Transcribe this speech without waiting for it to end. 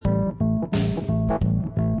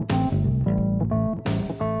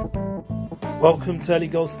Welcome to Ellie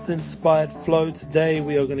Goldson's Inspired Flow. Today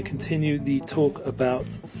we are going to continue the talk about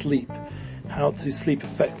sleep. How to sleep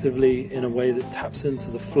effectively in a way that taps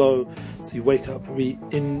into the flow so you wake up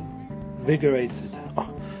reinvigorated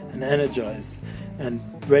and energized and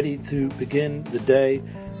ready to begin the day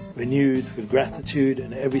renewed with gratitude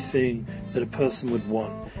and everything that a person would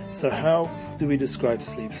want. So how do we describe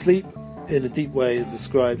sleep? Sleep in a deep way is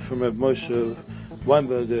described from Rav Moshe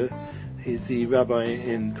Weinberger. He's the rabbi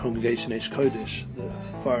in Congregation Eish Kodesh, the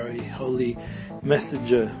fiery, holy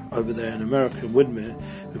messenger over there in America, in Woodmere.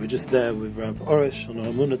 We were just there with Rav Orish on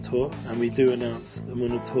our Emunah Tour, and we do announce the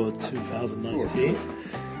Emunah Tour 2019.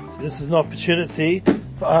 So this is an opportunity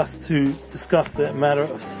for us to discuss the matter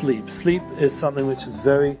of sleep. Sleep is something which is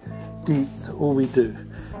very deep to all we do.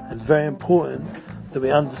 And it's very important that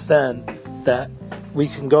we understand that we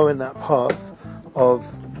can go in that path of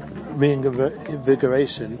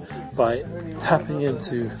reinvigoration by tapping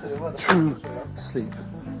into true sleep,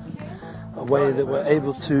 a way that we're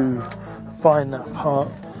able to find that part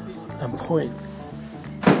and point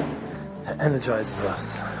that energizes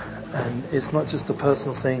us. And it's not just a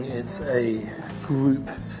personal thing, it's a group,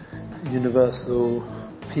 universal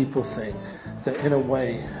people thing, that in a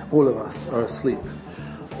way all of us are asleep,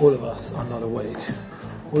 all of us are not awake,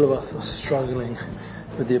 all of us are struggling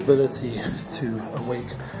with the ability to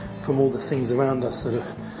awake from all the things around us that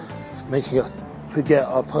are making us forget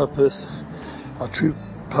our purpose, our true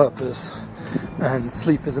purpose. And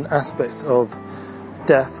sleep is an aspect of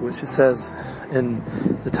death, which it says in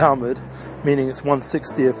the Talmud, meaning it's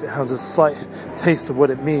 1/60th. It has a slight taste of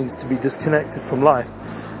what it means to be disconnected from life,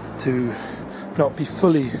 to not be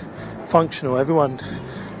fully functional. Everyone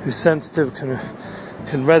who's sensitive can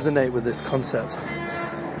resonate with this concept.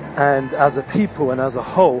 And as a people and as a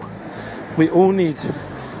whole, we all need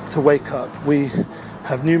to wake up. We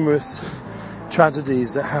have numerous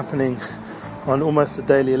tragedies that are happening on almost a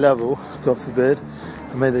daily level, God forbid,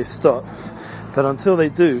 and may they stop. But until they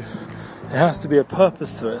do, there has to be a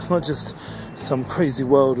purpose to it. It's not just some crazy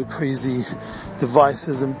world with crazy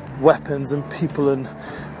devices and weapons and people and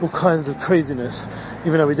all kinds of craziness,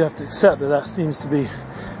 even though we do have to accept that seems to be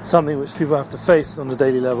something which people have to face on a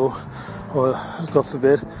daily level, or God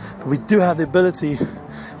forbid. But we do have the ability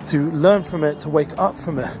to learn from it, to wake up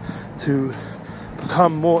from it, to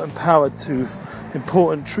become more empowered to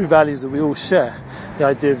important true values that we all share. The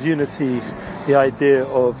idea of unity, the idea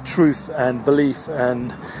of truth and belief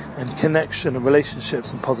and connection and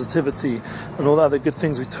relationships and positivity and all the other good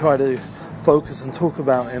things we try to focus and talk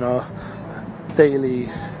about in our daily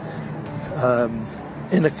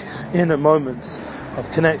inner moments of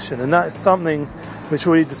connection. And that is something which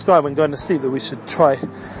we already described when going to sleep, that we should try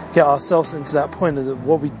get ourselves into that point of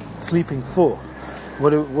what we're sleeping for.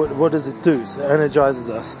 What does it do? So it energizes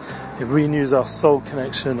us. It renews our soul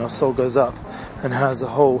connection. Our soul goes up and has a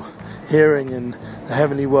whole hearing in the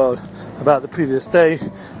heavenly world about the previous day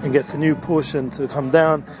and gets a new portion to come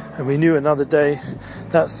down and renew another day.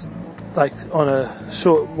 That's like on a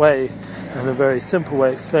short way and a very simple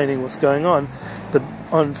way explaining what's going on. But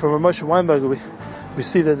from Rav Moshe Weinberger, we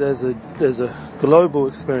see that there's a global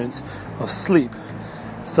experience of sleep.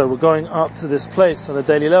 So we're going up to this place on a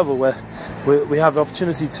daily level where we have the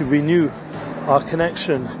opportunity to renew our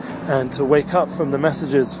connection and to wake up from the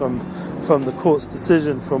messages from the court's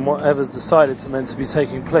decision, from whatever's decided to meant to be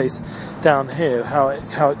taking place down here, how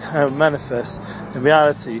it manifests in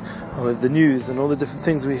reality with the news and all the different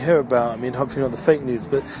things we hear about. I mean, hopefully not the fake news,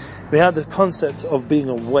 but we have the concept of being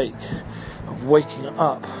awake, of waking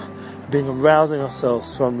up, being arousing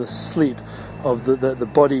ourselves from the sleep of the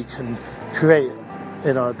body can create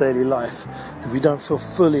in our daily life, that we don't feel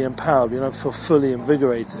fully empowered, we don't feel fully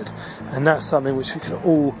invigorated. And that's something which we can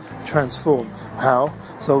all transform. How?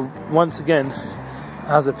 So once again,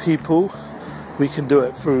 as a people, we can do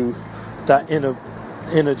it through that inner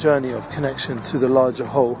journey of connection to the larger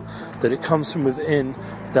whole, that it comes from within,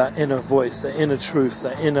 that inner voice, that inner truth,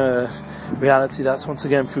 that inner reality. That's once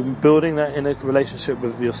again through building that inner relationship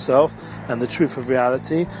with yourself and the truth of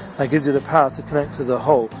reality. That gives you the power to connect to the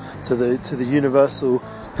whole, to the universal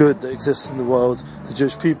good that exists in the world, the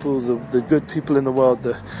Jewish people, the good people in the world,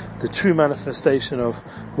 the true manifestation of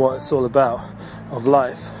what it's all about, of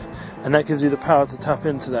life. And that gives you the power to tap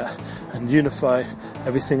into that and unify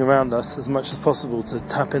everything around us as much as possible, to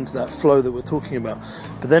tap into that flow that we're talking about.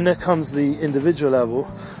 But then there comes the individual level,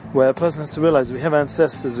 where a person has to realize we have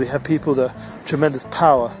ancestors, we have people that have tremendous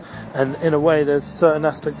power, and in a way there's a certain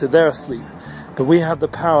aspect that they're asleep. But we have the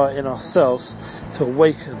power in ourselves to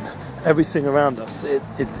awaken everything around us.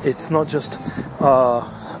 It's not just our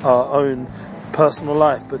own personal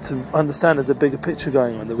life, but to understand there's a bigger picture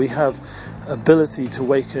going on, that we have ability to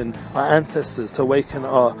awaken our ancestors, to awaken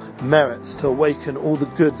our merits, to awaken all the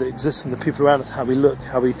good that exists in the people around us, how we look,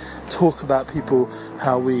 how we talk about people,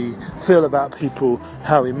 how we feel about people,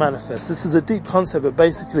 how we manifest. This is a deep concept, but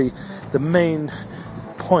basically the main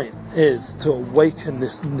point is to awaken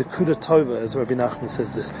this Nakuda Tova, as Rabbi Nachman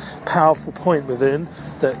says, this powerful point within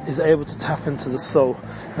that is able to tap into the soul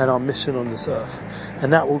and our mission on this earth.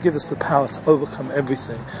 And that will give us the power to overcome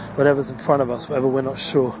everything. Whatever's in front of us, whatever we're not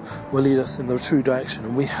sure, will lead us in the true direction.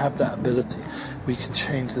 And we have that ability. We can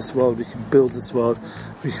change this world. We can build this world.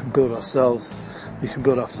 We can build ourselves. We can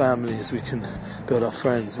build our families. We can build our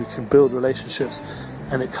friends. We can build relationships.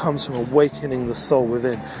 And it comes from awakening the soul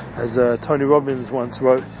within. As Tony Robbins once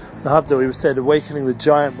wrote, he said, awakening the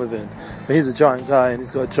giant within. He's a giant guy and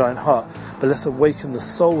he's got a giant heart. But let's awaken the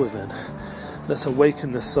soul within. Let's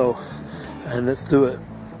awaken the soul. And let's do it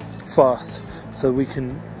fast so we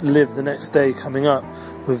can live the next day coming up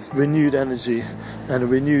with renewed energy and a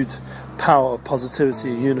renewed power of positivity,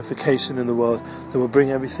 unification in the world that will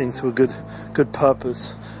bring everything to a good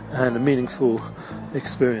purpose and a meaningful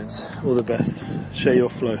experience. All the best. Share your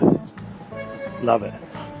flow. Love it.